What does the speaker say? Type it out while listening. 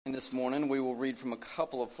This morning we will read from a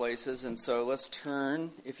couple of places, and so let's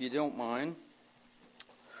turn, if you don't mind.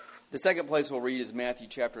 The second place we'll read is Matthew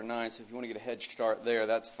chapter 9, so if you want to get a head start there,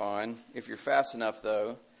 that's fine. If you're fast enough,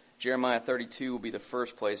 though, Jeremiah 32 will be the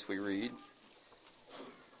first place we read.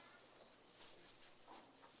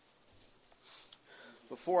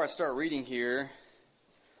 Before I start reading here,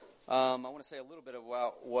 I want to say a little bit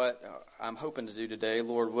about what I'm hoping to do today,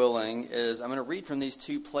 Lord willing, is I'm going to read from these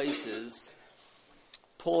two places,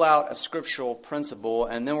 pull out a scriptural principle,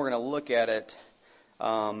 and then we're going to look at it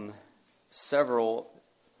several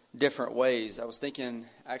different ways. I was thinking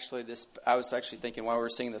while we were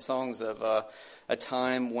singing the songs of a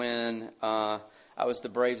time when I was the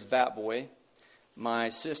Braves bat boy. My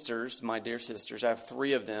sisters, my dear sisters, I have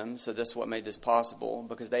 3 of them, so this is what made this possible,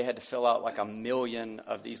 because they had to fill out like 1 million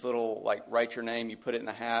of these little, write your name, you put it in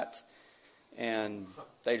a hat, and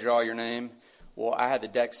they draw your name. Well, I had the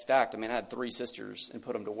deck stacked. I had 3 sisters and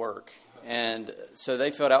put them to work. And so they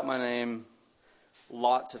filled out my name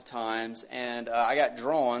lots of times, and I got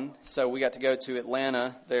drawn, so we got to go to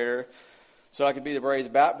Atlanta there so I could be the Braves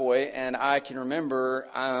bat boy. And I can remember,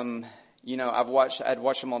 I'd watched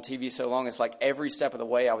them on TV so long, it's like every step of the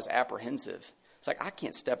way I was apprehensive. It's like, I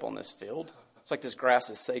can't step on this field. It's like this grass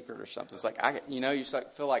is sacred or something. It's like, you just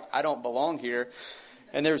feel like I don't belong here.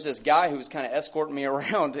 And there was this guy who was kind of escorting me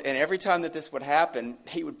around, and every time that this would happen,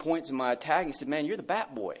 he would point to my tag. He said, "Man, you're the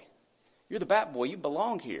bat boy. You're the bat boy. You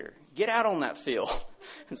belong here. Get out on that field."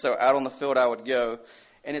 And so out on the field I would go.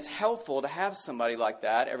 And it's helpful to have somebody like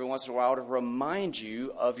that every once in a while to remind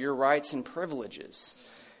you of your rights and privileges.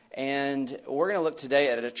 And we're going to look today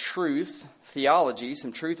at a truth, theology,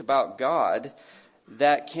 some truth about God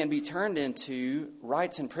that can be turned into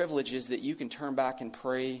rights and privileges that you can turn back and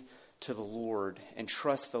pray to the Lord and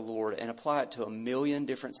trust the Lord and apply it to 1 million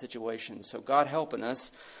different situations. So God helping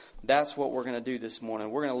us, that's what we're going to do this morning.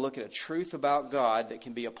 We're going to look at a truth about God that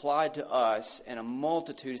can be applied to us in a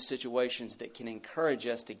multitude of situations that can encourage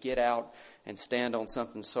us to get out and stand on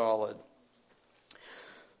something solid.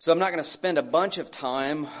 So I'm not going to spend a bunch of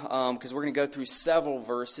time because we're going to go through several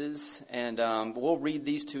verses, and we'll read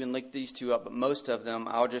these 2 and link these 2 up, but most of them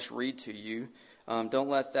I'll just read to you. Don't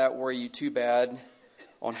let that worry you too bad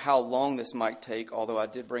on how long this might take, although I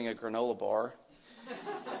did bring a granola bar.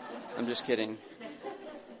 I'm just kidding.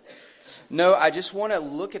 No, I just want to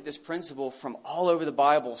look at this principle from all over the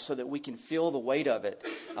Bible so that we can feel the weight of it.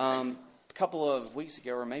 A couple of weeks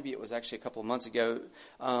ago, or maybe it was actually a couple of months ago,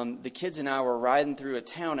 the kids and I were riding through a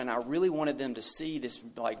town, and I really wanted them to see this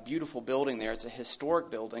beautiful building there. It's a historic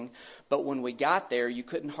building, but when we got there, you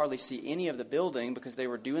couldn't hardly see any of the building because they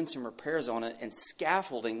were doing some repairs on it, and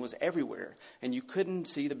scaffolding was everywhere, and you couldn't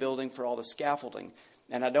see the building for all the scaffolding.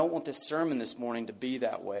 And I don't want this sermon this morning to be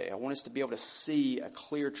that way. I want us to be able to see a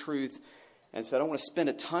clear truth. And so I don't want to spend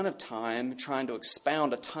a ton of time trying to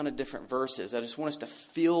expound a ton of different verses. I just want us to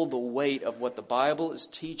feel the weight of what the Bible is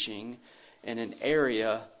teaching in an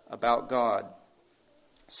area about God.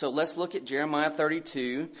 So let's look at Jeremiah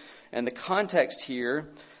 32. And the context here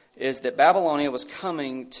is that Babylonia was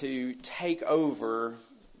coming to take over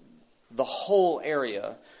the whole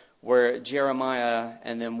area where Jeremiah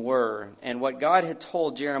and them were. And what God had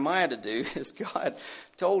told Jeremiah to do is God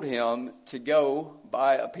told him to go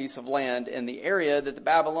buy a piece of land in the area that the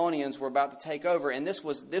Babylonians were about to take over. And this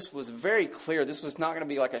was very clear. This was not going to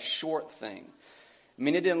be like a short thing.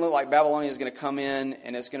 It didn't look like Babylonia was going to come in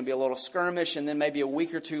and it's going to be a little skirmish, and then maybe a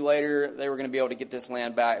week or 2 later they were going to be able to get this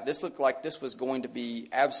land back. This looked like this was going to be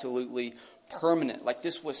absolutely permanent. Like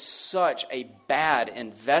this was such a bad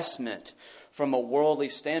investment from a worldly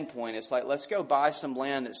standpoint. It's like, let's go buy some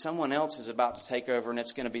land that someone else is about to take over and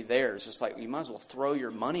it's going to be theirs. It's like, you might as well throw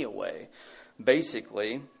your money away,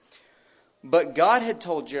 basically. But God had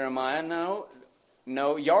told Jeremiah, no,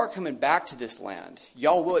 y'all are coming back to this land.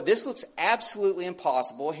 Y'all will. This looks absolutely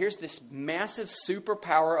impossible. Here's this massive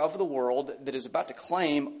superpower of the world that is about to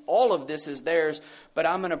claim all of this is theirs, but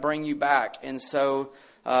I'm going to bring you back. And so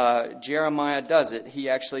Jeremiah does it. He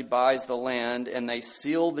actually buys the land, and they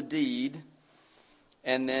seal the deed.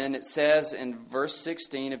 And then it says in verse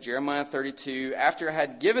 16 of Jeremiah 32, after I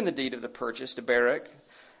had given the deed of the purchase to Baruch,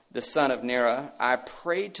 the son of Neriah, I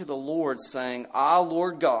prayed to the Lord, saying, Ah,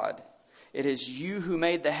 Lord God, it is you who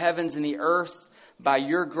made the heavens and the earth. By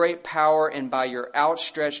your great power and by your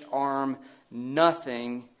outstretched arm,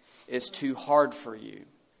 nothing is too hard for you.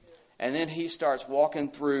 And then he starts walking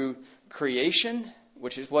through creation,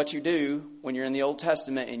 which is what you do when you're in the Old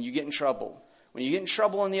Testament and you get in trouble. When you get in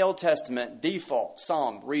trouble in the Old Testament, default,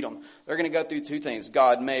 Psalm, read them. They're going to go through 2 things.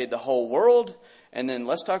 God made the whole world, And then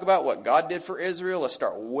let's talk about what God did for Israel. Let's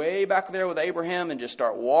start way back there with Abraham and just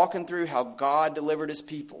start walking through how God delivered his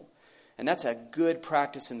people. And that's a good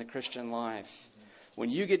practice in the Christian life. When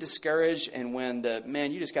you get discouraged and when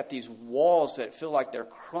you just got these walls that feel like they're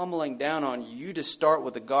crumbling down on you, you just start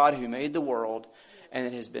with the God who made the world and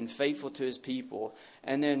that has been faithful to his people.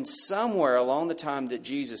 And then somewhere along the time that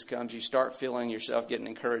Jesus comes, you start feeling yourself getting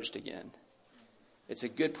encouraged again. It's a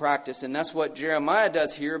good practice, and that's what Jeremiah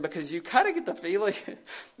does here, because you kind of get the feeling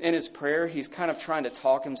in his prayer, he's kind of trying to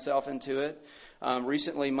talk himself into it.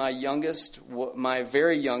 Recently, my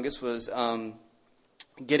very youngest was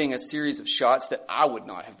getting a series of shots that I would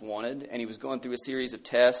not have wanted, and he was going through a series of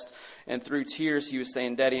tests, and through tears he was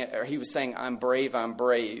saying, "Daddy," or he was saying, "I'm brave, I'm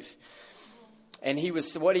brave." And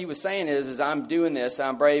what he was saying is I'm doing this,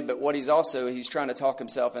 I'm brave, but what he's trying to talk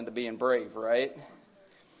himself into being brave, right?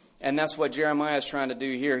 And that's what Jeremiah is trying to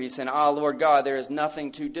do here. He's saying, Lord God, there is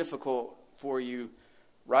nothing too difficult for you,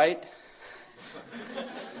 right?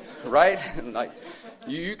 Right? Like,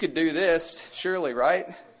 you could do this, surely, right?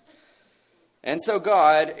 And so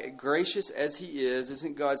God, gracious as he is,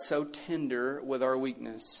 isn't God so tender with our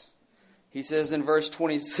weakness? He says in verse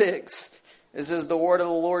 26, it says, the word of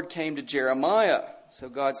the Lord came to Jeremiah. So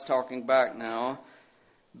God's talking back now.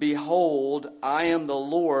 Behold, I am the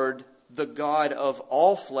Lord, the God of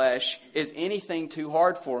all flesh. Is anything too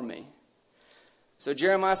hard for me? So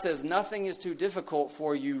Jeremiah says, nothing is too difficult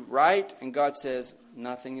for you, right? And God says,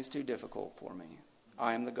 nothing is too difficult for me.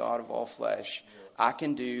 I am the God of all flesh. I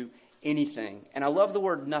can do anything. And I love the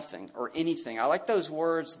word nothing or anything. I like those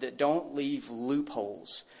words that don't leave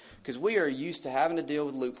loopholes, because we are used to having to deal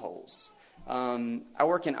with loopholes. I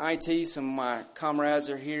work in IT. Some of my comrades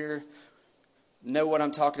are here, know what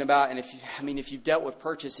I'm talking about. And if you've dealt with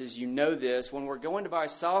purchases, you know this. When we're going to buy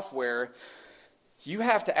software, you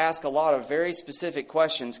have to ask a lot of very specific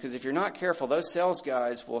questions, because if you're not careful, those sales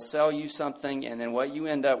guys will sell you something, and then what you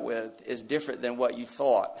end up with is different than what you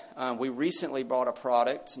thought. We recently bought a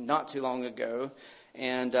product not too long ago,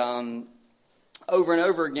 and over and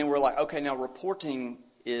over again, we're like, okay, now reporting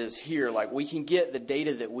is here. Like, we can get the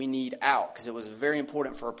data that we need out, because it was very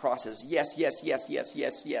important for a process. Yes, yes, yes, yes,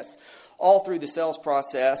 yes, yes. All through the sales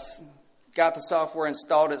process, got the software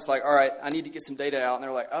installed. It's like, all right, I need to get some data out. And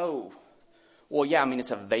they're like, oh, well, yeah,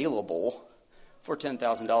 it's available for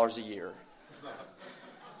 $10,000 a year.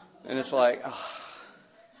 And it's like, oh,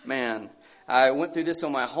 man, I went through this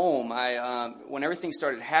on my home. When everything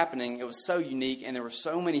started happening, it was so unique, and there were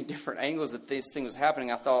so many different angles that this thing was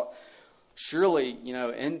happening. I thought, surely,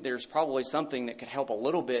 and there's probably something that could help a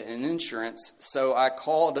little bit in insurance. So I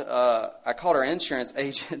called our insurance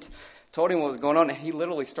agent, told him what was going on, and he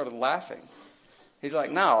literally started laughing. He's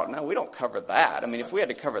like, no, we don't cover that. If we had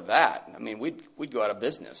to cover that, we'd go out of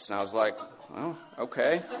business. And I was like, well,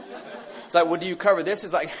 okay. It's like, well, do you cover this?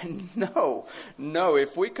 He's like, no,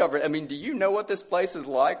 if we cover it, do you know what this place is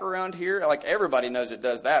like around here? Like, everybody knows it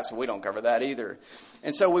does that, so we don't cover that either.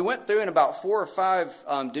 And so we went through, and about 4 or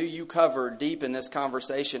 5 do you cover deep in this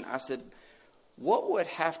conversation. I said, what would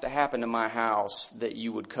have to happen to my house that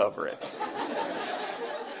you would cover it?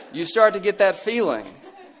 You start to get that feeling.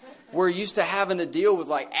 We're used to having to deal with,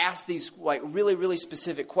 ask these, really, really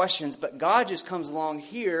specific questions. But God just comes along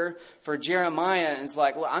here for Jeremiah and is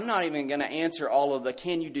like, well, I'm not even going to answer all of the,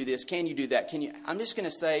 can you do this, can you do that, I'm just going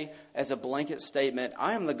to say, as a blanket statement,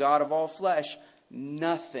 I am the God of all flesh.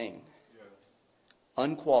 Nothing.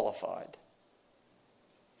 Unqualified.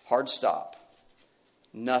 Hard stop.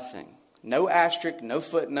 Nothing. No asterisk, no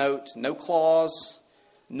footnote, no clause.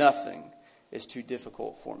 Nothing is too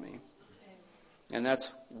difficult for me. And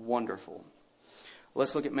that's wonderful.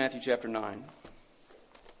 Let's look at Matthew chapter 9.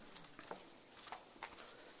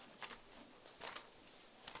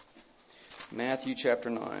 Matthew chapter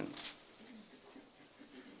 9.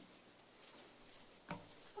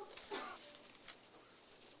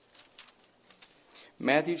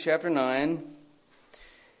 Matthew chapter 9,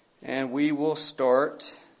 and we will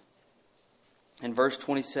start in verse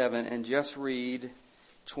 27 and just read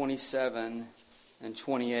 27 and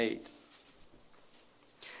 28.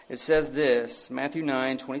 It says this, Matthew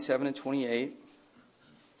 9, 27 and 28.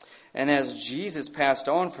 And as Jesus passed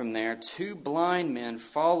on from there, 2 blind men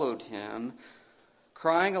followed him,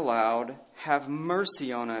 crying aloud, "Have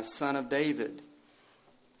mercy on us, Son of David."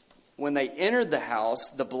 When they entered the house,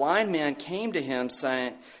 the blind men came to him,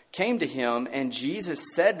 and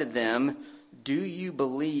Jesus said to them, "Do you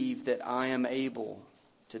believe that I am able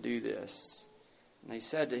to do this?" And they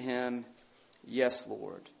said to him, "Yes,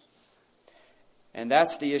 Lord." And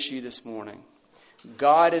that's the issue this morning.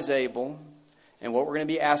 God is able, and what we're going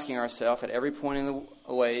to be asking ourselves at every point in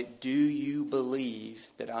the way, do you believe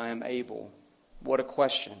that I am able What a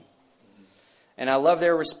question. And I love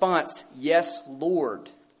their response, yes, Lord.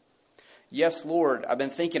 Yes, Lord. I've been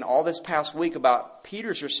thinking all this past week about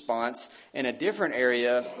Peter's response in a different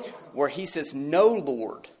area where he says, no,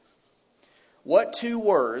 Lord. What two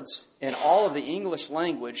words in all of the English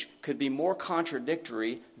language could be more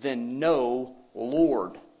contradictory than no,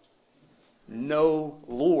 Lord? No,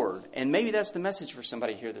 Lord. And maybe that's the message for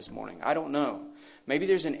somebody here this morning. I don't know. Maybe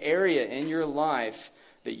there's an area in your life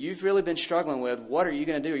that you've really been struggling with. What are you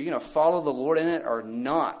going to do? Are you going to follow the Lord in it or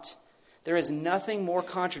not? There is nothing more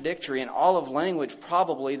contradictory in all of language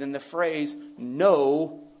probably than the phrase,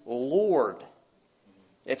 no, Lord.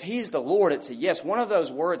 If He's the Lord, it's a yes. One of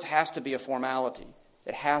those words has to be a formality.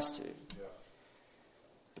 It has to. Yeah.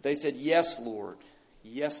 But they said, yes, Lord.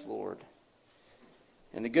 Yes, Lord.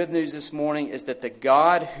 And the good news this morning is that the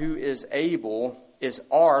God who is able is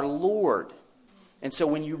our Lord. And so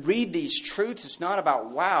when you read these truths, it's not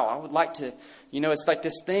about, wow, I would like to, it's like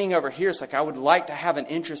this thing over here. It's like, I would like to have an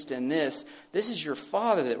interest in this. This is your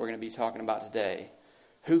Father that we're going to be talking about today,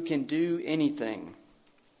 who can do anything.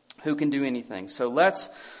 Who can do anything. So let's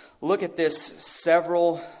look at this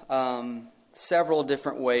several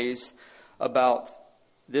different ways about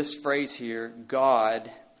this phrase here,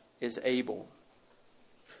 God is able.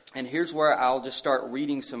 And here's where I'll just start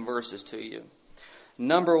reading some verses to you.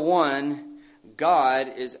 Number one,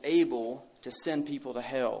 God is able to send people to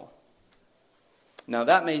hell. Now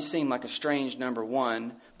that may seem like a strange number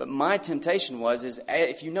one, but my temptation is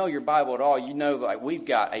if you know your Bible at all, you know like we've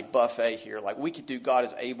got a buffet here. Like we could do God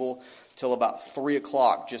is able till about 3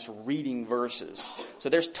 o'clock just reading verses. So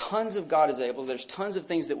there's tons of God is able. There's tons of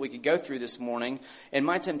things that we could go through this morning. And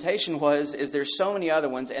my temptation is there's so many other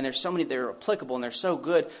ones and there's so many that are applicable and they're so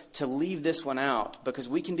good to leave this one out because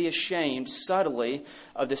we can be ashamed subtly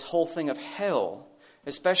of this whole thing of hell.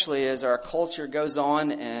 Especially as our culture goes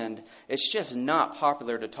on and it's just not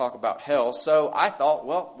popular to talk about hell. So I thought,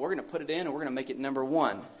 well, we're going to put it in and we're going to make it number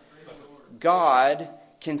one. God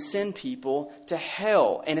can send people to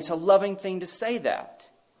hell. And it's a loving thing to say that.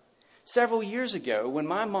 Several years ago, when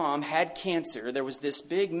my mom had cancer, there was this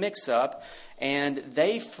big mix-up. And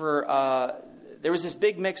there was this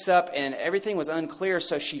big mix-up and everything was unclear.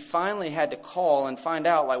 So she finally had to call and find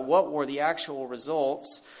out like what were the actual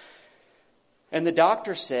results. And the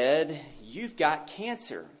doctor said, you've got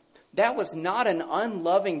cancer. That was not an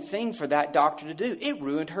unloving thing for that doctor to do. It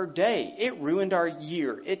ruined her day. It ruined our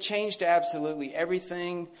year. It changed absolutely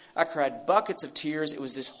everything. I cried buckets of tears. It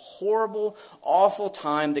was this horrible, awful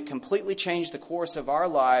time that completely changed the course of our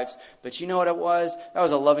lives. But you know what it was? That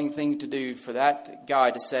was a loving thing to do for that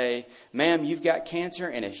guy to say, ma'am, you've got cancer,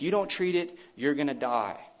 and if you don't treat it, you're going to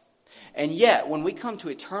die. And yet, when we come to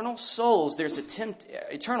eternal souls, there's a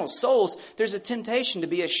temptation to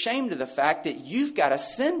be ashamed of the fact that you've got a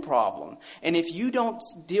sin problem. And if you don't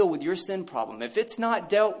deal with your sin problem, if it's not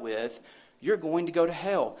dealt with, you're going to go to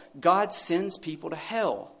hell. God sends people to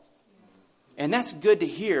hell. And that's good to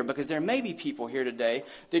hear because there may be people here today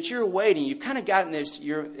that you're waiting. You've kind of gotten this,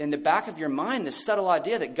 you're in the back of your mind, this subtle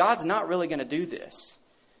idea that God's not really going to do this.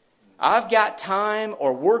 I've got time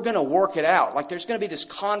or we're going to work it out. Like there's going to be this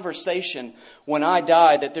conversation when I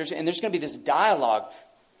die there's going to be this dialogue.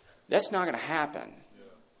 That's not going to happen. Yeah.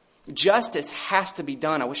 Justice has to be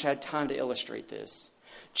done. I wish I had time to illustrate this.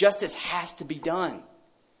 Justice has to be done.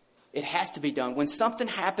 It has to be done. When something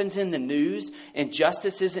happens in the news and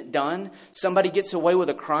justice isn't done, somebody gets away with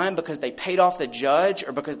a crime because they paid off the judge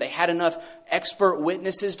or because they had enough expert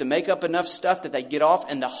witnesses to make up enough stuff that they get off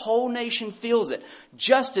and the whole nation feels it.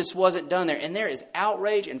 Justice wasn't done there. And there is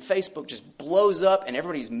outrage and Facebook just blows up and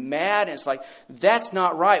everybody's mad. And it's like, that's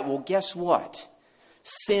not right. Well, guess what?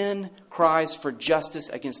 Sin cries for justice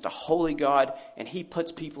against a holy God and He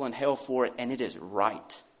puts people in hell for it. And it is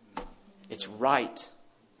right. It's right.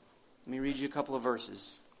 Let me read you a couple of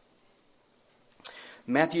verses.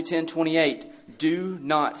 Matthew 10:28. Do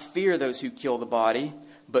not fear those who kill the body,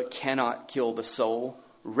 but cannot kill the soul.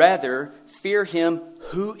 Rather, fear Him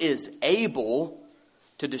who is able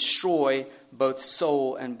to destroy both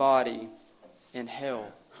soul and body in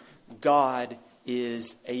hell. God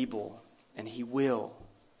is able, and He will.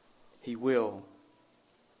 He will.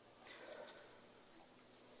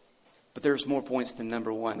 But there's more points than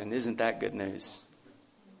number one, and isn't that good news?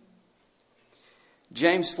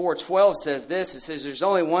 James 4:12 says this. It says there's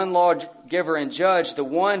only one lawgiver and judge, the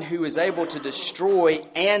one who is able to destroy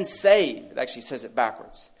and save. It actually says it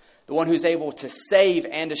backwards. The one who's able to save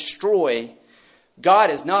and destroy. God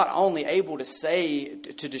is not only able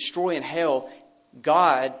to destroy in hell.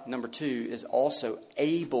 God, number two, is also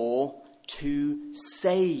able to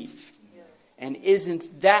save. And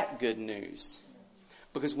isn't that good news?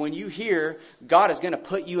 Because when you hear God is going to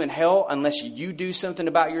put you in hell unless you do something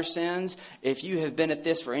about your sins, if you have been at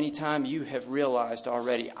this for any time, you have realized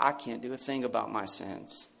already, I can't do a thing about my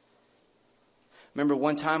sins. Remember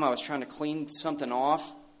one time I was trying to clean something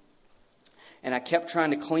off, and I kept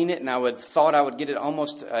trying to clean it, and thought I would get it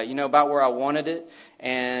almost, about where I wanted it,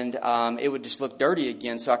 and it would just look dirty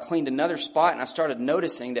again. So I cleaned another spot, and I started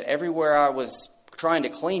noticing that everywhere I was trying to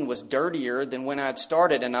clean was dirtier than when I had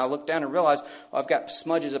started. And I looked down and realized, I've got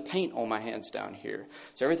smudges of paint on my hands down here.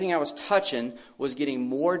 So everything I was touching was getting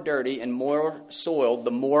more dirty and more soiled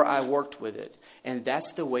the more I worked with it. And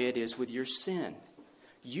that's the way it is with your sin.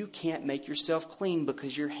 You can't make yourself clean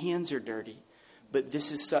because your hands are dirty. But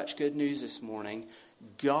this is such good news this morning.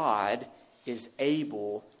 God is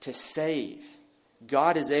able to save.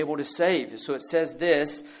 God is able to save. So it says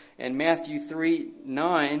this in Matthew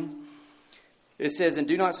 3:9. It says, and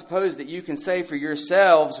do not suppose that you can say for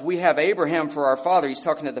yourselves, we have Abraham for our father. He's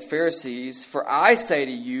talking to the Pharisees. For I say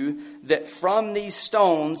to you that from these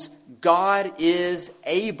stones God is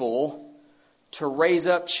able to raise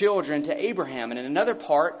up children to Abraham. And in another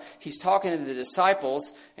part, he's talking to the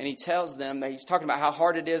disciples, and he tells them, he's talking about how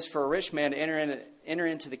hard it is for a rich man to enter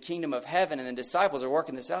into the kingdom of heaven. And the disciples are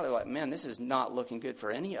working this out. They're like, man, this is not looking good for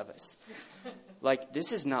any of us.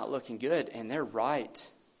 This is not looking good. And they're right.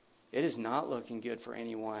 It is not looking good for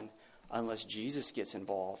anyone unless Jesus gets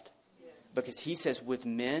involved. Because he says with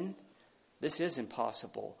men, this is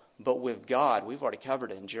impossible. But with God, we've already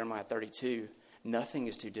covered it in Jeremiah 32, nothing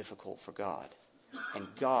is too difficult for God. And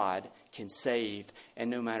God can save. And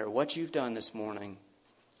no matter what you've done this morning,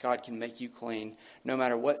 God can make you clean. No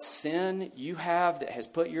matter what sin you have that has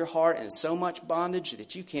put your heart in so much bondage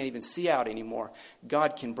that you can't even see out anymore,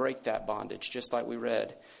 God can break that bondage, just like we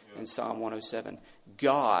read in Psalm 107.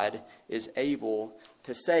 God is able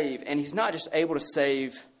to save. And he's not just able to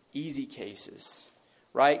save easy cases,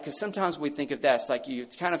 right? Because sometimes we think of that. It's like you're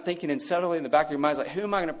kind of thinking and subtly in the back of your mind, it's like, who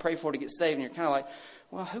am I going to pray for to get saved? And you're kind of like,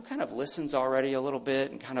 well, who kind of listens already a little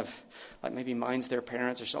bit and kind of like maybe minds their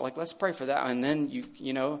parents or something. Like, let's pray for that. And then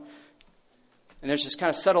you know, and there's this kind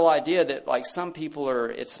of subtle idea that like some people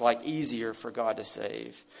it's like easier for God to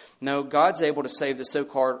save. No, God's able to save the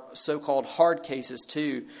so-called hard cases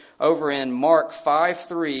too. Over in Mark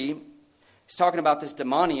 5:3, he's talking about this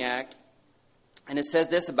demoniac, and it says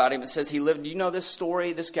this about him. It says he lived. Do you know this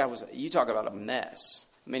story? This guy you talk about a mess.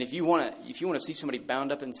 I mean, if you want to see somebody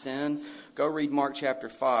bound up in sin, go read Mark chapter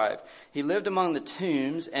 5. He lived among the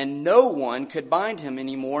tombs, and no one could bind him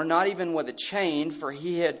anymore, not even with a chain, for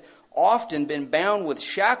he had often been bound with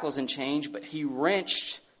shackles and chains, but he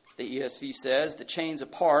wrenched, the ESV says, the chains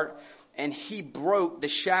apart, and he broke the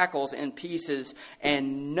shackles in pieces,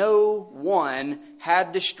 and no one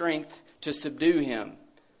had the strength to subdue him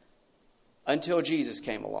until Jesus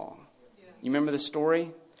came along. You remember the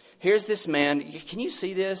story? Here's this man. Can you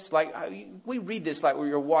see this? Like, we read this like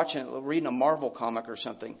we were reading a Marvel comic or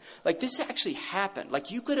something. Like, this actually happened.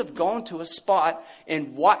 Like, you could have gone to a spot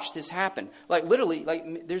and watched this happen. Like, literally,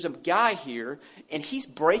 like, there's a guy here, and he's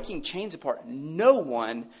breaking chains apart. No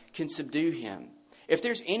one can subdue him. If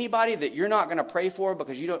there's anybody that you're not going to pray for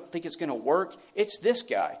because you don't think it's going to work, it's this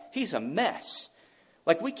guy. He's a mess.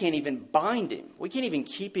 Like, we can't even bind him. We can't even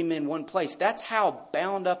keep him in one place. That's how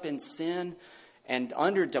bound up in sin and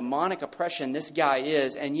under demonic oppression this guy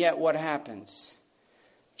is. And yet what happens?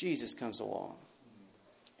 Jesus comes along.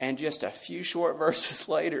 And just a few short verses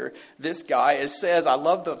later, this guy, it says, I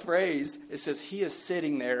love the phrase, it says he is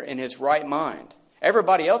sitting there in his right mind.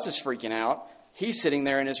 Everybody else is freaking out. He's sitting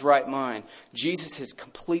there in his right mind. Jesus has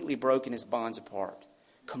completely broken his bonds apart.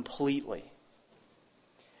 Completely.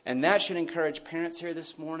 And that should encourage parents here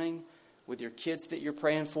this morning with your kids that you're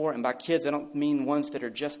praying for. And by kids, I don't mean ones that are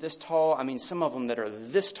just this tall. I mean some of them that are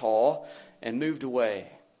this tall and moved away.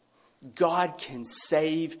 God can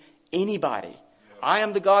save anybody. I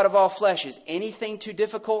am the God of all flesh. Is anything too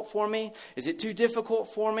difficult for me? Is it too difficult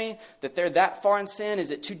for me that they're that far in sin?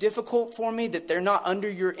 Is it too difficult for me that they're not under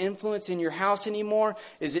your influence in your house anymore?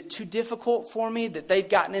 Is it too difficult for me that they've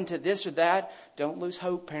gotten into this or that? Don't lose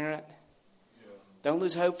hope, parent. Don't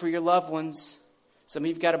lose hope for your loved ones. Some of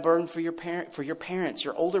you've got a burden for your parents,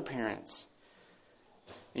 your older parents.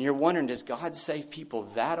 And you're wondering, does God save people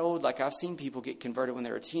that old? Like, I've seen people get converted when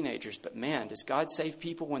they were teenagers. But man, does God save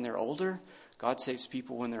people when they're older? God saves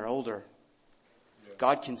people when they're older.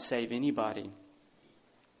 God can save anybody.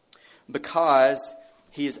 Because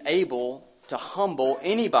he is able to humble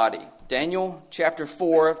anybody. Daniel chapter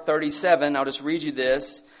 4:37. I'll just read you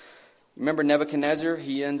this. Remember Nebuchadnezzar?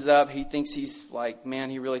 He thinks he's like, man,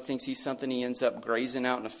 he really thinks he's something. He ends up grazing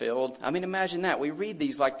out in a field. I mean, imagine that. We read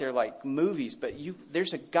these like they're like movies, but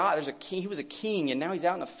there's a God, there's a king. He was a king, and now he's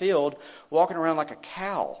out in the field walking around like a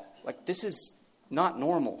cow. Like, this is not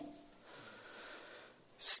normal.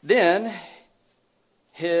 Then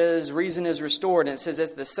his reason is restored. And it says,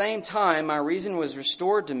 at the same time, my reason was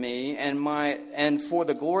restored to me, and for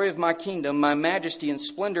the glory of my kingdom, my majesty and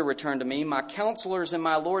splendor returned to me. My counselors and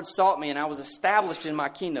my Lord sought me, and I was established in my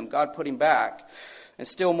kingdom. God put him back. And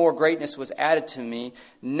still more greatness was added to me.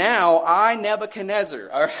 Now I,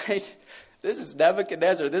 Nebuchadnezzar, all right? This is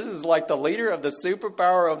Nebuchadnezzar. This is like the leader of the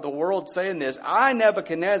superpower of the world saying this. I,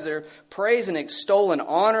 Nebuchadnezzar, praise and extol and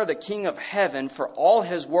honor the King of heaven, for all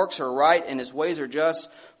his works are right and his ways are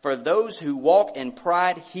just. For those who walk in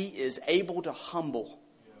pride, he is able to humble.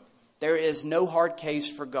 Yeah. There is no hard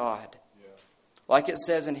case for God. Yeah. Like it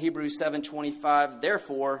says in Hebrews 7:25,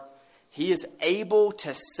 therefore, he is able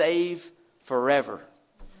to save forever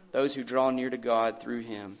those who draw near to God through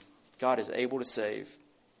him. God is able to save.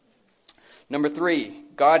 Number 3,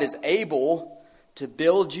 God is able to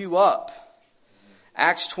build you up.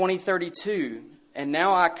 Acts 20:32. And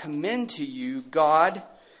now I commend to you God,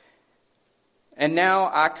 and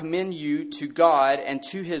now I commend you to God and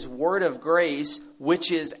to his word of grace,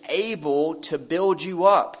 which is able to build you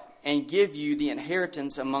up and give you the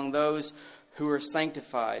inheritance among those who are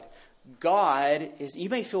sanctified. God is, you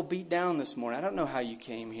may feel beat down this morning. I don't know how you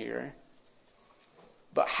came here.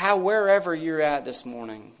 But wherever you're at this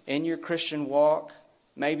morning, in your Christian walk,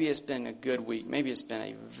 maybe it's been a good week. Maybe it's been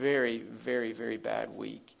a very, very, very bad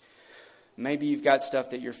week. Maybe you've got stuff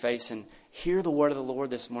that you're facing. Hear the word of the Lord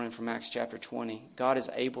this morning from Acts chapter 20. God is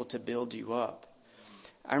able to build you up.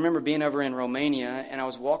 I remember being over in Romania, and I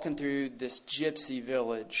was walking through this gypsy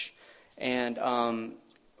village. And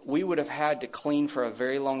we would have had to clean for a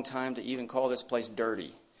very long time to even call this place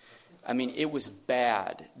dirty. I mean, it was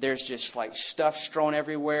bad. There's just like stuff strewn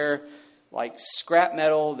everywhere, like scrap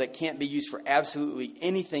metal that can't be used for absolutely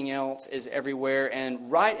anything else is everywhere. And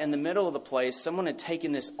right in the middle of the place, someone had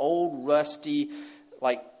taken this old, rusty,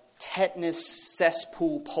 like tetanus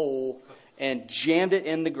cesspool pole and jammed it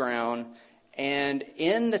in the ground. And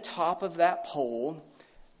in the top of that pole,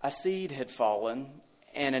 a seed had fallen,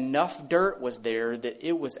 and enough dirt was there that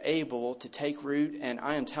it was able to take root. And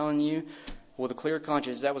I am telling you, with a clear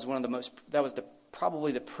conscience, that was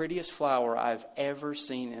probably the prettiest flower I've ever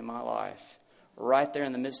seen in my life. Right there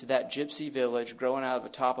in the midst of that gypsy village, growing out of the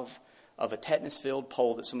top of a tetanus-filled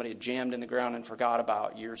pole that somebody had jammed in the ground and forgot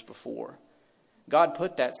about years before. God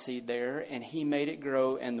put that seed there, and he made it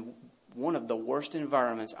grow in one of the worst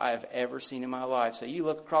environments I have ever seen in my life. So you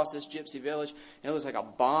look across this gypsy village, and it looks like a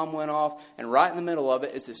bomb went off, and right in the middle of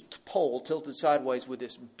it is this pole tilted sideways with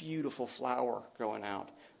this beautiful flower growing out.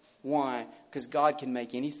 Why? Because God can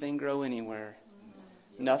make anything grow anywhere.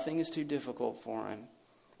 Nothing is too difficult for him.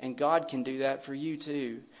 And God can do that for you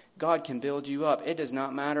too. God can build you up. It does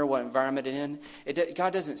not matter what environment you're in.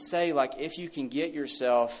 God doesn't say, like, if you can get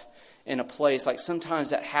yourself in a place, like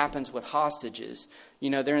sometimes that happens with hostages.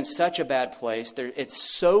 You know, they're in such a bad place. It's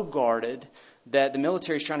so guarded that the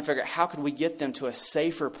military is trying to figure out how could we get them to a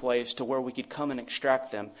safer place to where we could come and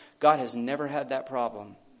extract them. God has never had that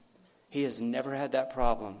problem. He has never had that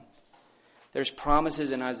problem. There's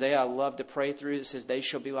promises in Isaiah I love to pray through. It says they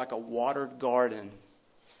shall be like a watered garden.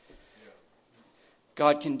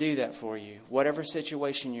 God can do that for you. Whatever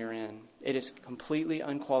situation you're in, it is completely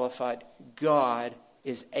unqualified. God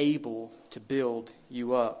is able to build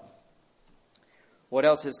you up. What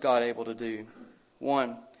else is God able to do?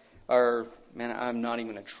 I'm not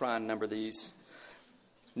even going to try and number these.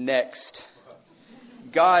 Next.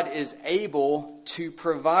 God is able to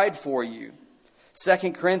provide for you.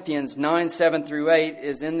 2 Corinthians 9:7-8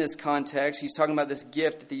 is in this context. He's talking about this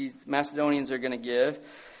gift that these Macedonians are going to give.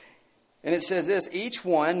 And it says this, each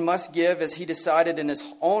one must give as he decided in his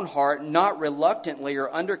own heart, not reluctantly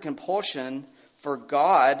or under compulsion, for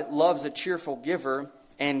God loves a cheerful giver,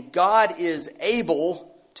 and God is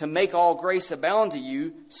able to make all grace abound to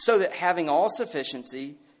you, so that having all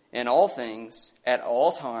sufficiency in all things at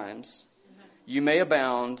all times, you may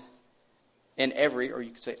abound in every, or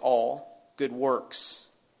you could say all, good works.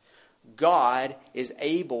 God is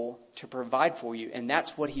able to provide for you. And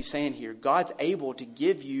that's what he's saying here. God's able to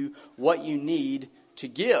give you what you need to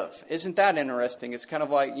give. Isn't that interesting? It's kind of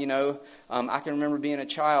like, I can remember being a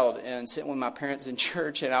child and sitting with my parents in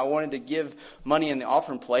church, and I wanted to give money in the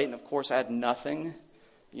offering plate. And of course I had nothing,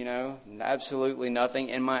 absolutely nothing.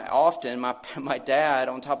 And my dad,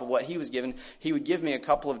 on top of what he was giving, he would give me a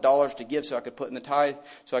couple of dollars to give so I could put in the tithe,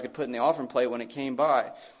 so I could put in the offering plate when it came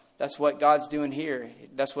by. That's what God's doing here.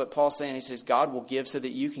 That's what Paul's saying. He says, God will give so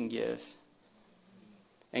that you can give.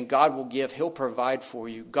 And God will give. He'll provide for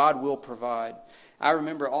you. God will provide. I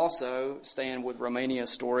remember also, staying with Romania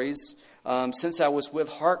stories, since I was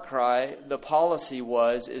with HeartCry, the policy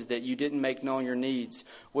is that you didn't make known your needs,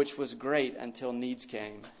 which was great until needs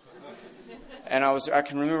came. And I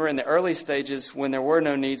can remember in the early stages when there were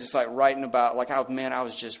no needs, it's like writing about, I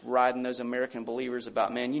was just riding those American believers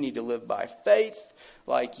about, man, you need to live by faith.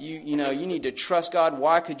 Like, you need to trust God.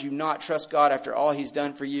 Why could you not trust God after all He's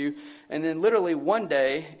done for you? And then literally one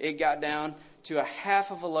day, it got down to a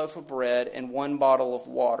half of a loaf of bread and 1 bottle of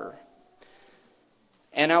water.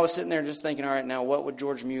 And I was sitting there just thinking, all right, now what would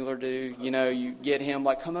George Mueller do? You get him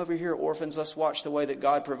like, come over here, orphans, let's watch the way that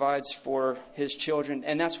God provides for His children.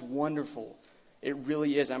 And that's wonderful. It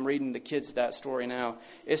really is. I'm reading the kids that story now.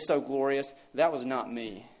 It's so glorious. That was not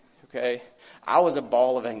me, okay? I was a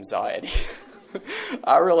ball of anxiety.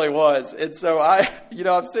 I really was. And so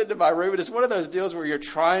I'm sitting in my room, and it's one of those deals where you're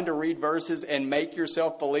trying to read verses and make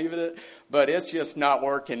yourself believe in it, but it's just not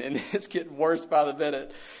working, and it's getting worse by the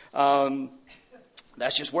minute.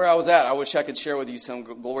 That's just where I was at. I wish I could share with you some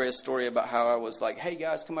glorious story about how I was like, hey,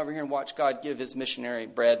 guys, come over here and watch God give His missionary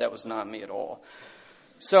bread. That was not me at all.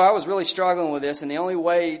 So I was really struggling with this, and the only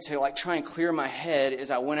way to try and clear my head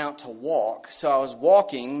is I went out to walk. So I was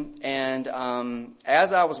walking, and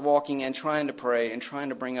as I was walking and trying to pray and trying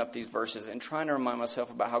to bring up these verses and trying to remind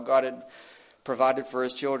myself about how God had provided for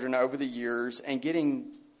His children over the years and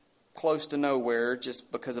getting close to nowhere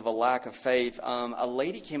just because of a lack of faith, a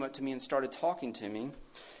lady came up to me and started talking to me.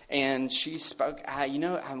 And she spoke, I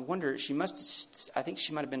wonder, I think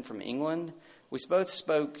she might have been from England. We both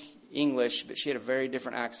spoke English, but she had a very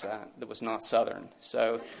different accent that was not Southern.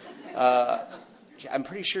 So I'm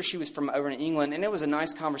pretty sure she was from over in England, and it was a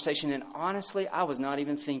nice conversation. And honestly, I was not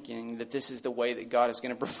even thinking that this is the way that God is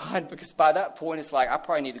going to provide, because by that point, it's like I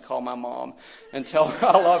probably need to call my mom and tell her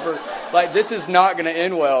I love her. Like, this is not going to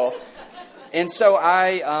end well. And so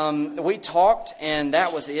we talked, and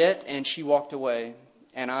that was it. And she walked away.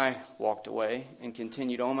 And I walked away and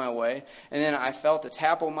continued on my way. And then I felt a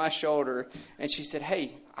tap on my shoulder. And she said,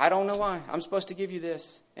 hey, I don't know why. I'm supposed to give you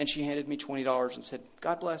this. And she handed me $20 and said,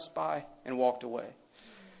 God bless, bye, and walked away.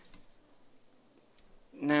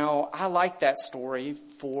 Now, I like that story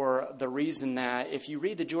for the reason that if you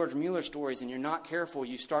read the George Mueller stories and you're not careful,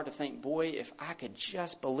 you start to think, boy, if I could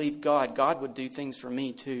just believe God, God would do things for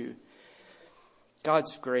me too.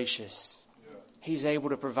 God's gracious. He's able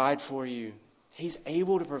to provide for you. He's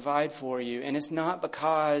able to provide for you. And it's not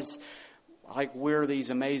because we're these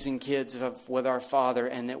amazing kids with our Father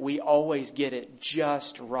and that we always get it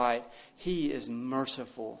just right. He is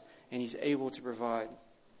merciful and He's able to provide.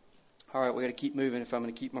 All right, we got to keep moving if I'm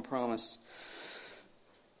going to keep my promise.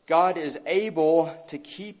 God is able to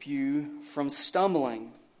keep you from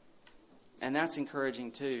stumbling. And that's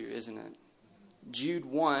encouraging too, isn't it? Jude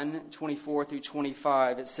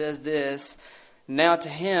 1:24-25, it says this, now to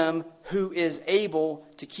Him who is able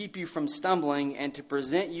to keep you from stumbling and to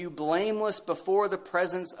present you blameless before the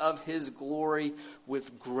presence of His glory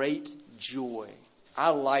with great joy. I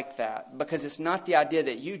like that because it's not the idea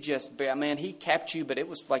that you just, He kept you, but it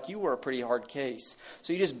was like you were a pretty hard case.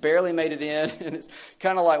 So you just barely made it in. And it's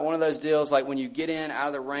kind of like one of those deals, like when you get in out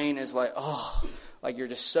of the rain, it's like, like you're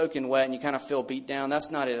just soaking wet and you kind of feel beat down.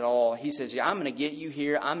 That's not it at all. He says, I'm going to get you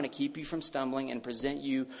here. I'm going to keep you from stumbling and present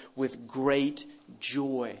you with great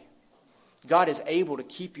joy. God is able to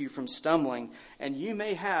keep you from stumbling. And you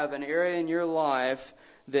may have an area in your life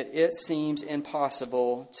that it seems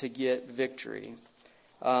impossible to get victory.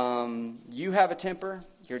 You have a temper.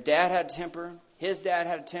 Your dad had a temper. His dad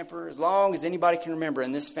had a temper. As long as anybody can remember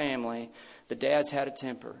in this family, the dads had a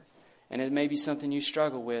temper. And it may be something you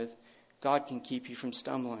struggle with. God can keep you from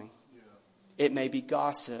stumbling. Yeah. It may be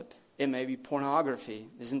gossip. It may be pornography.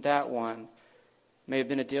 Isn't that one? May have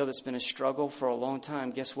been a deal that's been a struggle for a long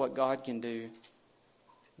time. Guess what God can do?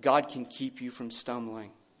 God can keep you from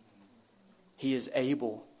stumbling. He is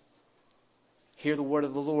able. Hear the word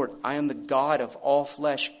of the Lord. I am the God of all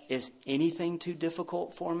flesh. Is anything too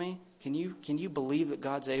difficult for me? Can you believe that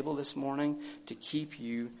God's able this morning to keep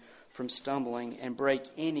you from stumbling and break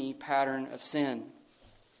any pattern of sin?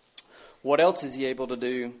 What else is He able to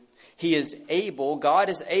do? God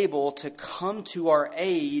is able to come to our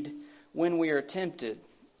aid when we are tempted.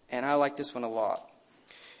 And I like this one a lot.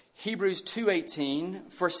 Hebrews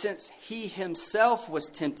 2:18, for since He Himself was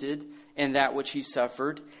tempted in that which He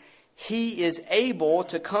suffered, He is able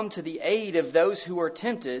to come to the aid of those who are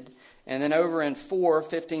tempted. And then over in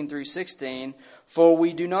 4:15-16, for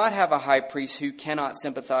we do not have a high priest who cannot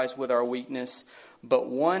sympathize with our weakness, but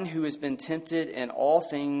one who has been tempted in all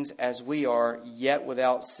things as we are, yet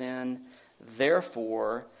without sin.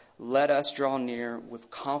 Therefore, let us draw near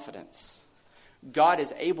with confidence. God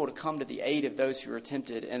is able to come to the aid of those who are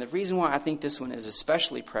tempted. And the reason why I think this one is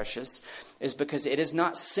especially precious is because it is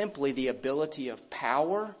not simply the ability of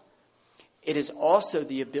power, it is also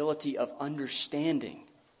the ability of understanding.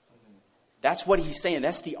 That's what he's saying.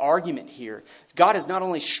 That's the argument here. God is not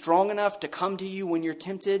only strong enough to come to you when you're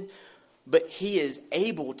tempted, but he is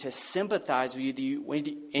able to sympathize with you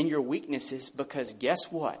in your weaknesses, because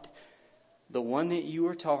guess what? The one that you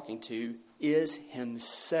are talking to is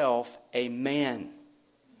himself a man.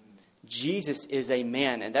 Jesus is a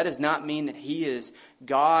man, and that does not mean that he is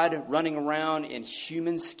God running around in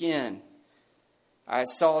human skin. I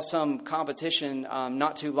saw some competition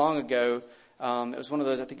not too long ago. It was one of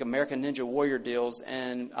those, I think, American Ninja Warrior deals,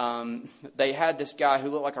 and they had this guy who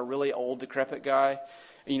looked like a really old, decrepit guy.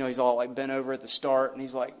 You know, he's all like bent over at the start, and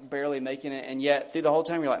he's like barely making it. And yet, through the whole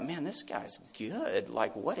time, you're like, man, this guy's good.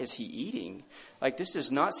 Like, what is he eating? Like, this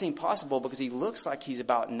does not seem possible, because he looks like he's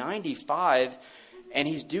about 95, and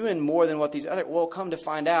he's doing more than what these other. Well, come to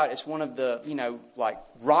find out, it's one of the, like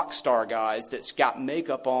rock star guys that's got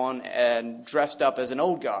makeup on and dressed up as an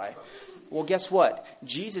old guy. Well, guess what?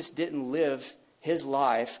 Jesus didn't live his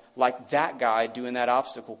life like that guy doing that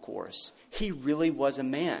obstacle course. He really was a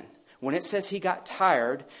man. When it says he got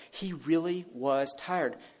tired, he really was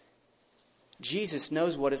tired. Jesus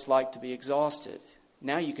knows what it's like to be exhausted.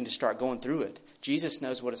 Now you can just start going through it. Jesus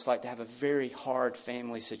knows what it's like to have a very hard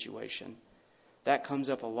family situation. That comes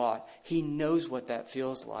up a lot. He knows what that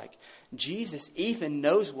feels like. Jesus even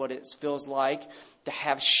knows what it feels like to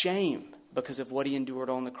have shame because of what he endured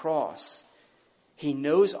on the cross. He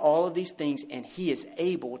knows all of these things, and he is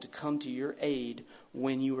able to come to your aid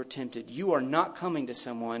when you are tempted. You are not coming to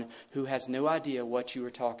someone who has no idea what you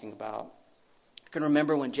are talking about. I can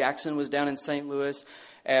remember when Jackson was down in St. Louis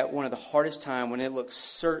at one of the hardest times when it looked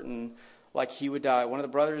certain like he would die. One of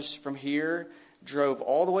the brothers from here drove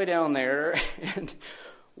all the way down there, and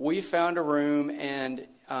we found a room, and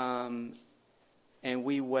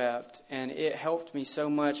we wept. And it helped me so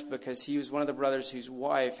much because he was one of the brothers whose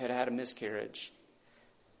wife had had a miscarriage.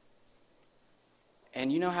 And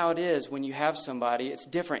you know how it is when you have somebody, it's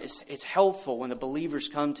different. It's helpful when the believers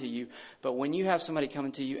come to you. But when you have somebody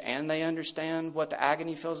coming to you and they understand what the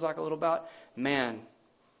agony feels like a little about, man,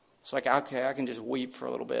 it's like, okay, I can just weep for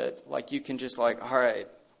a little bit. Like you can just like, all right,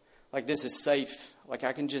 like this is safe. Like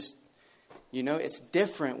I can just, it's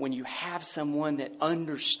different when you have someone that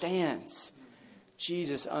understands.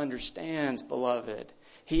 Jesus understands, beloved.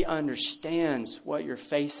 He understands what you're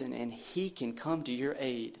facing, and he can come to your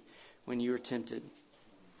aid when you are tempted.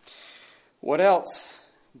 What else?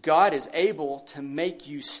 God is able to make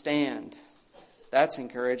you stand. That's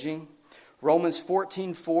encouraging. Romans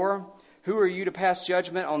 14:4. Who are you to pass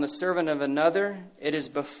judgment on the servant of another? It is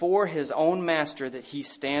before his own master that he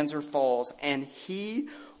stands or falls, and he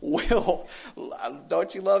will,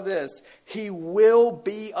 don't you love this? He will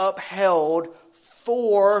be upheld,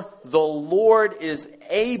 for the Lord is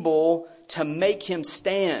able to make him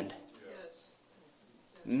stand.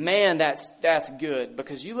 Man, that's good,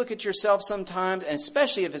 because you look at yourself sometimes, and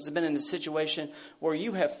especially if it's been in a situation where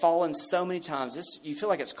you have fallen so many times, you feel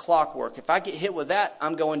like it's clockwork. If I get hit with that,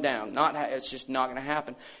 I'm going down. It's just not going to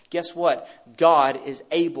happen. Guess what? God is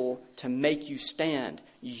able to make you stand.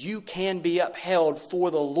 You can be upheld,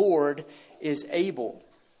 for the Lord is able.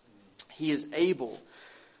 He is able.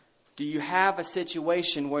 Do you have a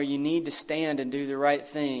situation where you need to stand and do the right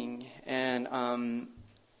thing? And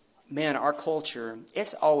man, our culture,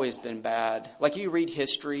 it's always been bad. Like you read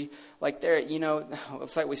history, like there,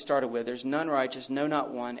 it's like we started with, there's none righteous, no,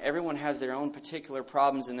 not one. Everyone has their own particular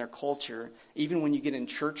problems in their culture. Even when you get in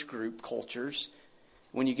church group cultures,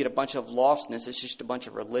 when you get a bunch of lostness, it's just a bunch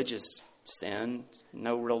of religious sin,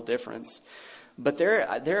 no real difference. But there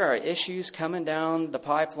are issues coming down the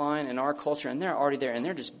pipeline in our culture, and they're already there, and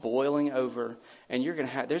they're just boiling over. And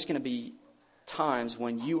there's going to be times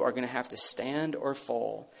when you are going to have to stand or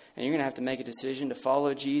fall. And you're going to have to make a decision to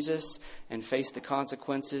follow Jesus and face the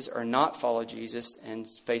consequences, or not follow Jesus and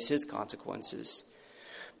face his consequences.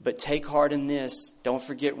 But take heart in this. Don't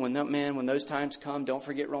forget when those times come, don't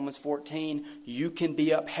forget Romans 14. You can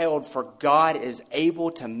be upheld, for God is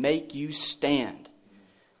able to make you stand.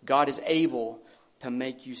 God is able to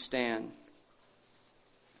make you stand.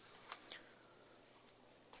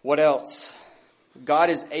 What else? God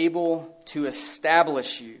is able to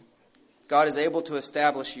establish you. God is able to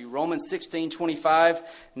establish you. Romans 16:25.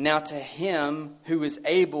 Now to him who is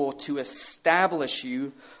able to establish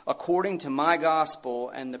you according to my gospel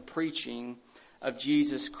and the preaching of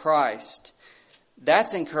Jesus Christ.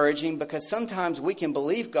 That's encouraging because sometimes we can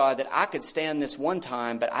believe God that I could stand this one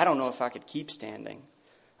time, but I don't know if I could keep standing.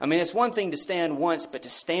 I mean, it's one thing to stand once, but to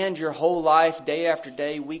stand your whole life, day after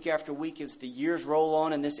day, week after week, as the years roll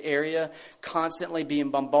on in this area, constantly being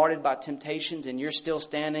bombarded by temptations and you're still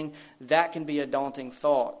standing, that can be a daunting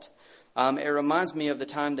thought. It reminds me of the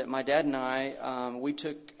time that my dad and I,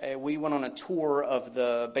 we went on a tour of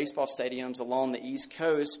the baseball stadiums along the East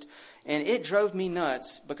Coast, and it drove me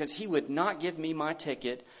nuts because he would not give me my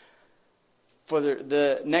ticket for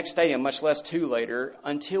the next stadium, much less two later,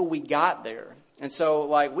 until we got there. And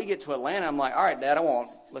so, we get to Atlanta, I'm like, all right, Dad, I want,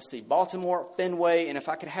 Baltimore, Fenway, and if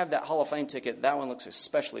I could have that Hall of Fame ticket, that one looks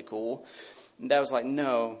especially cool. And Dad was like,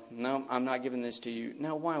 no, I'm not giving this to you.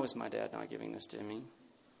 No, why was my dad not giving this to me?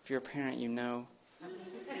 If you're a parent, you know.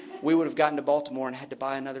 We would have gotten to Baltimore and had to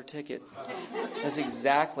buy another ticket. That's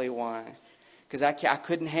exactly why. Because I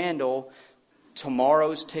couldn't handle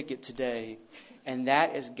tomorrow's ticket today. And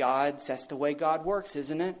that's the way God works,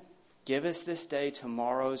 isn't it? Give us this day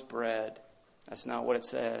tomorrow's bread. That's not what it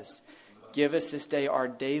says. Give us this day our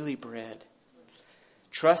daily bread.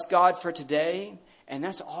 Trust God for today, and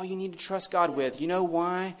that's all you need to trust God with. You know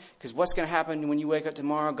why? Because what's going to happen when you wake up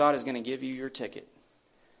tomorrow? God is going to give you your ticket.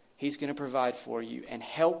 He's going to provide for you, and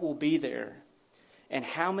help will be there. And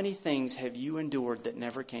how many things have you endured that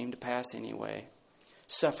never came to pass anyway?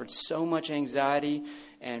 Suffered so much anxiety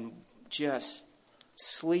and just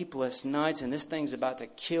sleepless nights, and this thing's about to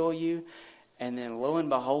kill you, and then lo and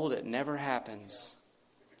behold, it never happens.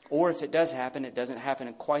 Or if it does happen, it doesn't happen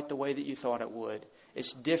in quite the way that you thought it would.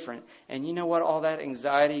 It's different. And you know what all that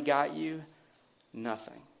anxiety got you?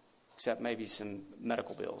 Nothing. Except maybe some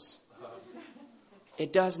medical bills.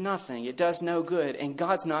 It does nothing. It does no good. And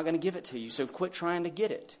God's not going to give it to you. So quit trying to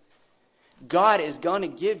get it. God is going to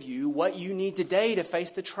give you what you need today to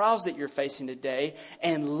face the trials that you're facing today.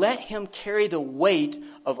 And let Him carry the weight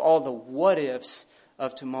of all the what ifs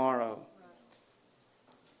of tomorrow.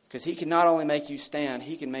 Because He can not only make you stand,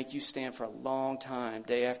 He can make you stand for a long time,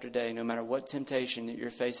 day after day, no matter what temptation that you're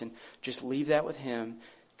facing. Just leave that with Him.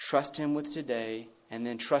 Trust Him with today, and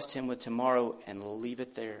then trust Him with tomorrow, and leave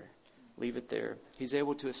it there. Leave it there. He's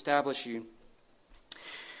able to establish you.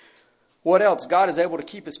 What else? God is able to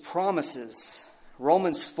keep His promises.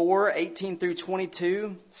 Romans 4:18 through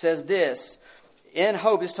 22 says this. In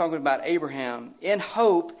hope, it's talking about Abraham. In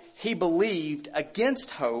hope, he believed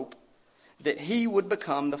against hope that he would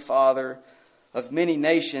become the father of many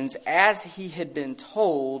nations. As he had been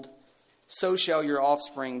told, so shall your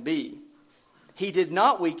offspring be. He did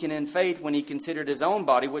not weaken in faith when he considered his own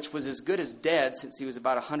body, which was as good as dead since he was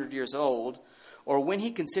about 100 years old, or when he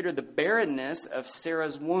considered the barrenness of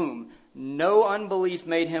Sarah's womb. No unbelief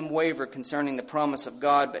made him waver concerning the promise of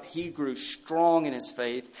God, but he grew strong in his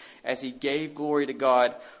faith as he gave glory to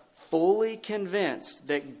God, fully convinced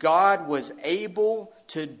that God was able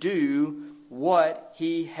to do what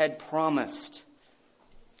He had promised.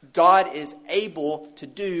 God is able to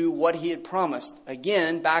do what He had promised.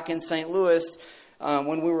 Again, back in St. Louis,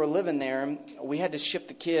 when we were living there, we had to ship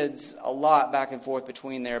the kids a lot back and forth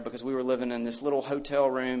between there because we were living in this little hotel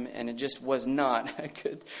room, and it just was not a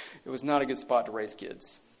good. It was not a good spot to raise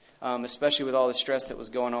kids, especially with all the stress that was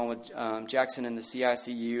going on with Jackson and the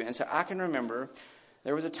CICU. And so I can remember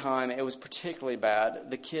there was a time it was particularly bad.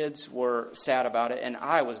 The kids were sad about it, and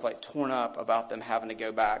I was torn up about them having to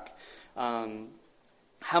go back.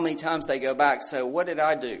 How many times they go back. So what did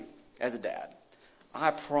I do as a dad?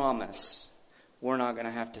 I promise we're not going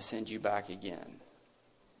to have to send you back again.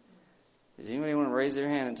 Does anybody want to raise their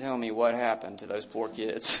hand and tell me what happened to those poor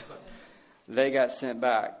kids? They got sent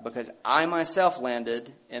back because I myself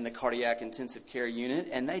landed in the cardiac intensive care unit,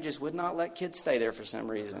 and they just would not let kids stay there for some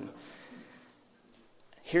reason.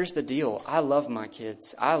 Here's the deal. I love my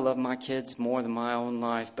kids. I love my kids more than my own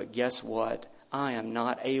life, but guess what? I am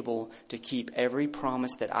not able to keep every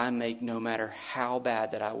promise that I make, no matter how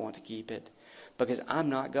bad that I want to keep it, because I'm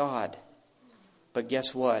not God. But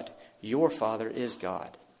guess what? Your Father is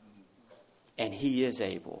God, and He is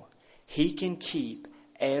able. He can keep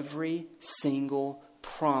every single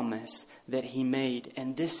promise that He made.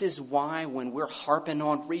 And this is why when we're harping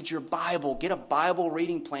on read your Bible, get a Bible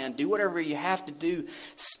reading plan, do whatever you have to do,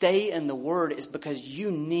 stay in the Word, is because you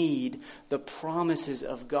need the promises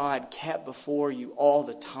of God kept before you all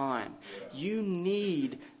the time. You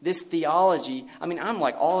need this theology. I mean, I'm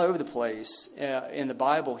all over the place in the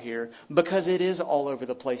Bible here because it is all over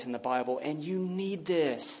the place in the Bible, and you need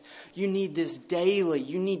this. You need this daily.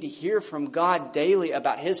 You need to hear from God daily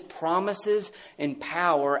about His promises and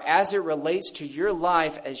power as it relates to your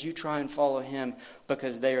life as you try and follow Him,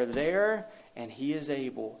 because they are there and He is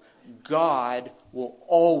able. God will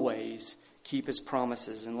always keep His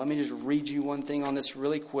promises. And let me just read you one thing on this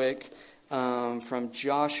really quick from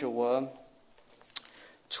Joshua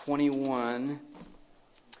 21.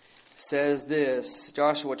 Says this,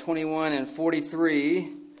 Joshua 21 and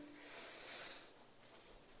 43.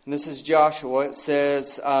 And this is Joshua. It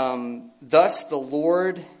says, "Thus the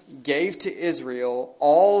Lord gave to Israel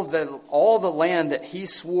all the land that He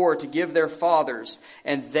swore to give their fathers,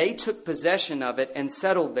 and they took possession of it and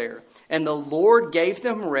settled there. And the Lord gave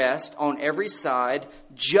them rest on every side,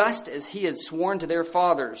 just as He had sworn to their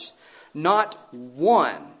fathers. Not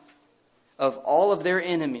one of all of their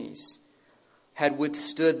enemies had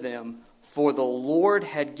withstood them, for the Lord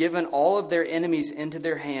had given all of their enemies into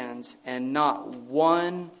their hands, and not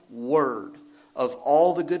one word of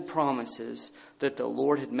all the good promises that the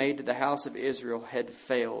Lord had made to the house of Israel had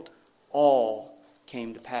failed. All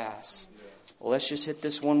came to pass." Well, let's just hit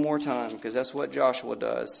this one more time, because that's what Joshua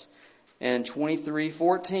does. In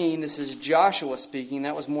 23:14, this is Joshua speaking.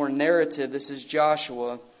 That was more narrative. This is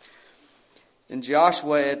Joshua. And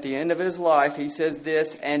Joshua, at the end of his life, he says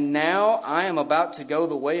this, "And now I am about to go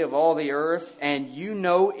the way of all the earth, and you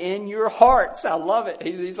know in your hearts." I love it.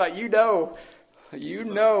 He's like, you know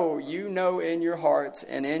in your hearts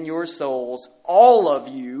and in your souls, all of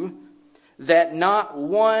you, that not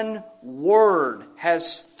one word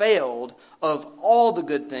has failed of all the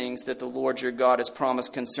good things that the Lord your God has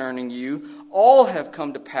promised concerning you. All have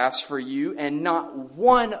come to pass for you, and not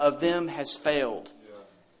one of them has failed.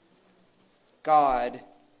 God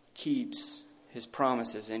keeps His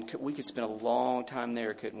promises. And we could spend a long time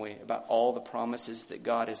there, couldn't we, about all the promises that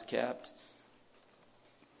God has kept.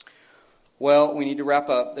 Well, we need to wrap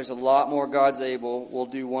up. There's a lot more God's able. We'll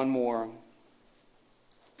do one more.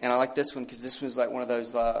 And I like this one because this was like one of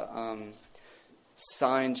those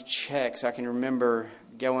signed checks. I can remember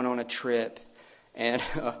going on a trip and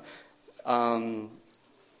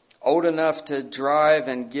old enough to drive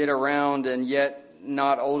and get around, and yet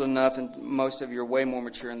not old enough, and most of you are way more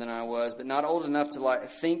mature than I was, but not old enough to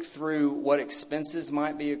think through what expenses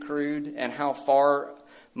might be accrued and how far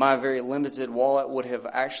my very limited wallet would have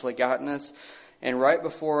actually gotten us. And right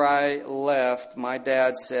before I left, my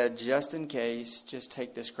dad said, "Just in case, just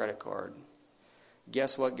take this credit card."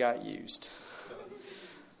 Guess what got used?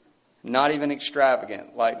 Not even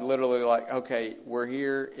extravagant. Literally okay, we're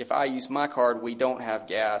here. If I use my card, we don't have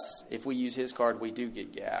gas. If we use his card, we do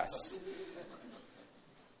get gas.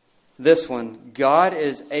 This one, God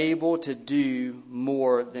is able to do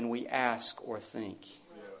more than we ask or think.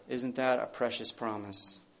 Isn't that a precious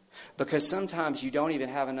promise? Because sometimes you don't even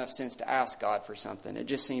have enough sense to ask God for something. It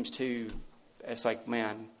just seems it's like,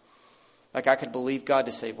 man, I could believe God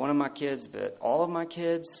to save one of my kids, but all of my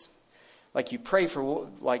kids, you pray for,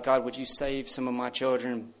 God, would you save some of my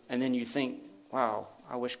children? And then you think, wow,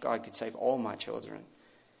 I wish God could save all my children.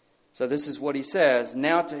 So this is what he says.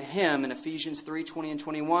 Now to Him, in Ephesians 3:20 and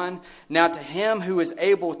 21, now to Him who is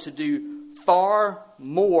able to do far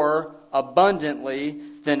more abundantly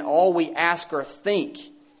than all we ask or think.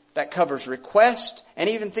 That covers requests and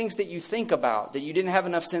even things that you think about that you didn't have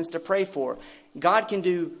enough sense to pray for. God can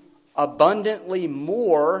do abundantly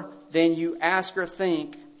more than you ask or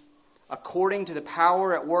think, according to the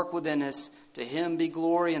power at work within us. To Him be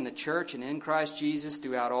glory in the church and in Christ Jesus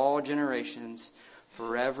throughout all generations,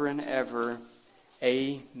 forever and ever.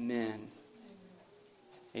 Amen.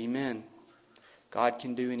 Amen. God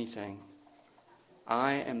can do anything.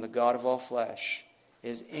 I am the God of all flesh.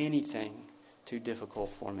 Is anything too difficult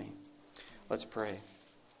for me? Let's pray.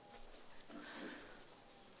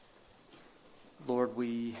 Lord,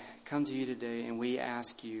 we come to you today and we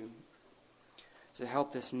ask you to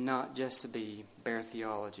help this not just to be bare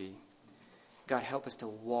theology. God, help us to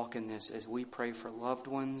walk in this as we pray for loved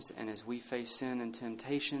ones and as we face sin and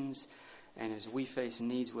temptations and as we face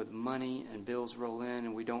needs with money and bills roll in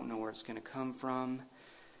and we don't know where it's going to come from.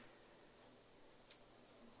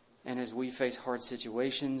 And as we face hard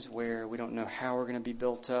situations where we don't know how we're going to be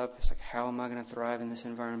built up, it's like, how am I going to thrive in this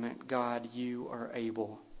environment? God, you are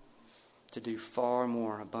able to do far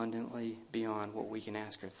more abundantly beyond what we can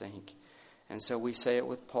ask or think. And so we say it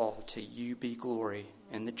with Paul, to you be glory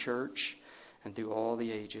in the church and through all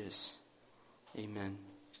the ages. Amen.